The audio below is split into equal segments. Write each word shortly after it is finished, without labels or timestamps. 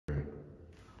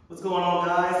What's going on,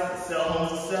 guys? Sell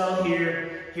Homes to Sell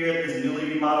here at this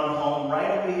newly remodeled home right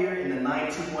over here in the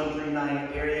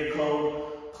 92139 area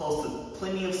code, close to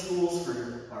plenty of schools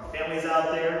for our families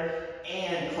out there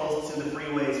and close to the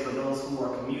freeways for those who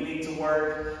are commuting to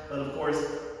work. But of course,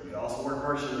 you can also work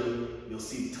virtually. You'll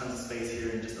see tons of space here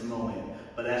in just a moment.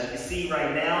 But as you can see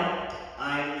right now,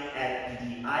 I'm at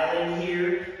the island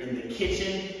here in the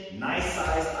kitchen. Nice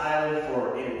sized island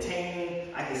for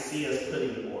entertaining. I can see us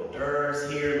putting hors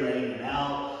d'oeuvres here, laying it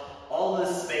out. All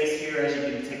this space here, as you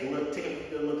can take a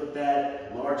good look at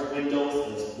that. Large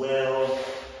windows as well.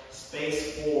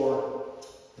 Space for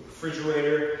the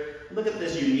refrigerator. Look at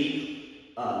this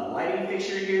unique lighting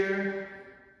fixture here.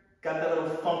 Got that little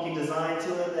funky design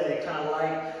to it that it kind of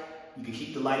like. You can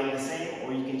keep the lighting the same,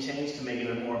 or you can change to make it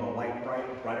a more of a white,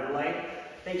 brighter light.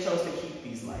 They chose to keep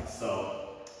these lights, so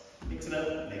mix it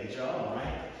up, make it your own,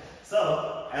 right?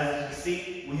 So, as you can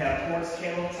see, we have quartz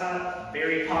countertop,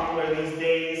 very popular these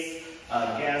days.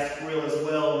 Gas grill as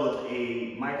well with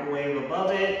a microwave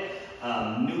above it.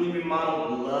 Newly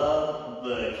remodeled, love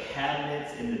the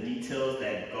cabinets and the details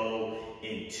that go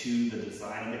into the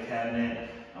design of the cabinet.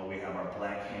 We have our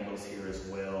black handles here as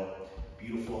well.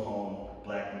 Beautiful home,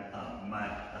 black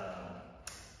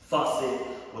faucet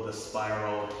with a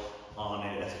spiral on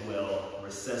it as well.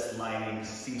 Recessed lighting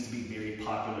seems to be very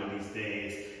popular these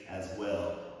days as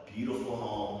well. Beautiful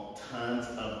home, tons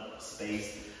of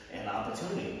space and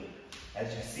opportunity. As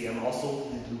you can see,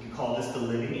 we can call this the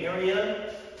living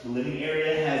area. The living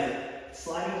area has a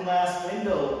sliding glass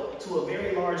window to a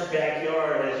very large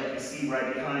backyard, as you can see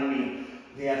right behind me.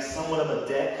 We have somewhat of a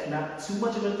deck, not too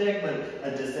much of a deck, but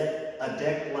a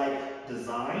deck-like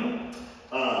design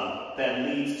that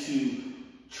leads to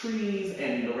trees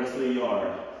and the rest of the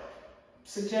yard.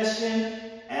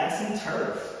 Suggestion, add some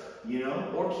turf,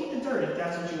 or keep the dirt if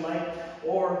that's what you like,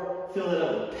 or fill it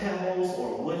up with pebbles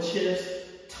or wood chips.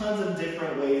 Tons of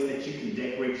different ways that you can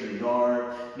decorate your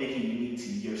yard, make it unique to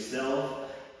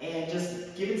yourself, and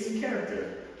just give it some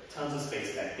character. Tons of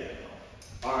space back there.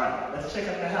 All right, let's check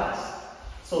out the house.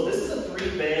 So this is a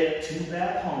 3-bed,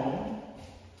 2-bath home.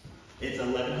 It's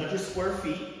 1,100 square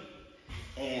feet.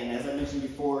 And as I mentioned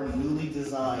before, newly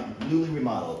designed, newly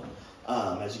remodeled.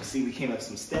 As you can see, we came up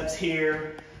some steps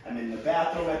here. I'm in the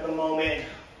bathroom at the moment.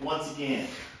 Once again,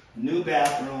 new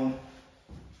bathroom.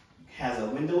 Has a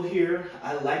window here.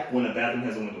 I like when a bathroom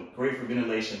has a window. Great for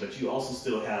ventilation, but you also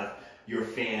still have your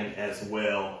fan as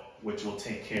well, which will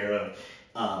take care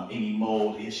of any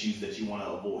mold issues that you want to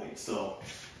avoid. So,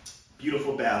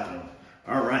 beautiful bathroom.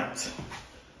 All right.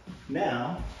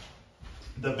 Now,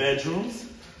 the bedrooms.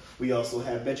 We also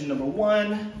have bedroom number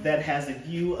 1 that has a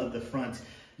view of the front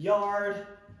yard.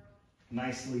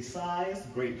 Nicely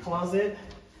sized, great closet.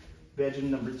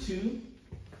 Bedroom number 2.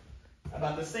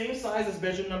 About the same size as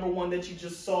bedroom number 1 that you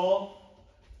just saw,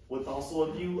 with also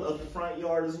a view of the front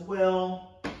yard as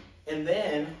well. And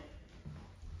then,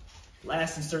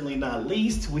 last and certainly not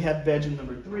least, we have bedroom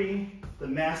number 3, the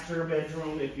master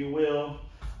bedroom, if you will.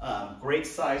 Great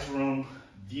size room,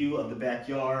 view of the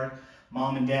backyard.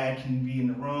 Mom and dad can be in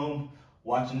the room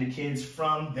watching the kids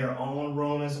from their own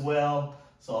room as well.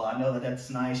 So I know that that's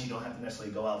nice. You don't have to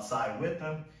necessarily go outside with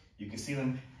them. You can see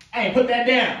them, hey, put that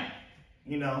down.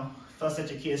 Fuss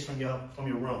at your kids from your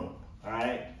room, all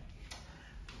right?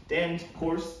 Then, of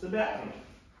course, the bathroom.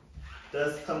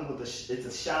 Does come with it's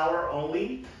a shower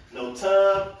only, no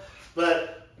tub,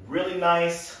 but really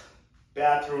nice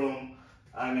bathroom.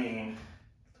 I mean,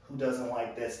 who doesn't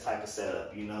like this type of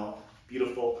setup,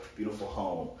 Beautiful, beautiful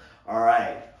home. All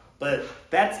right, but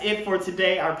that's it for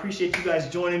today. I appreciate you guys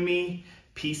joining me.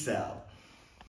 Peace out.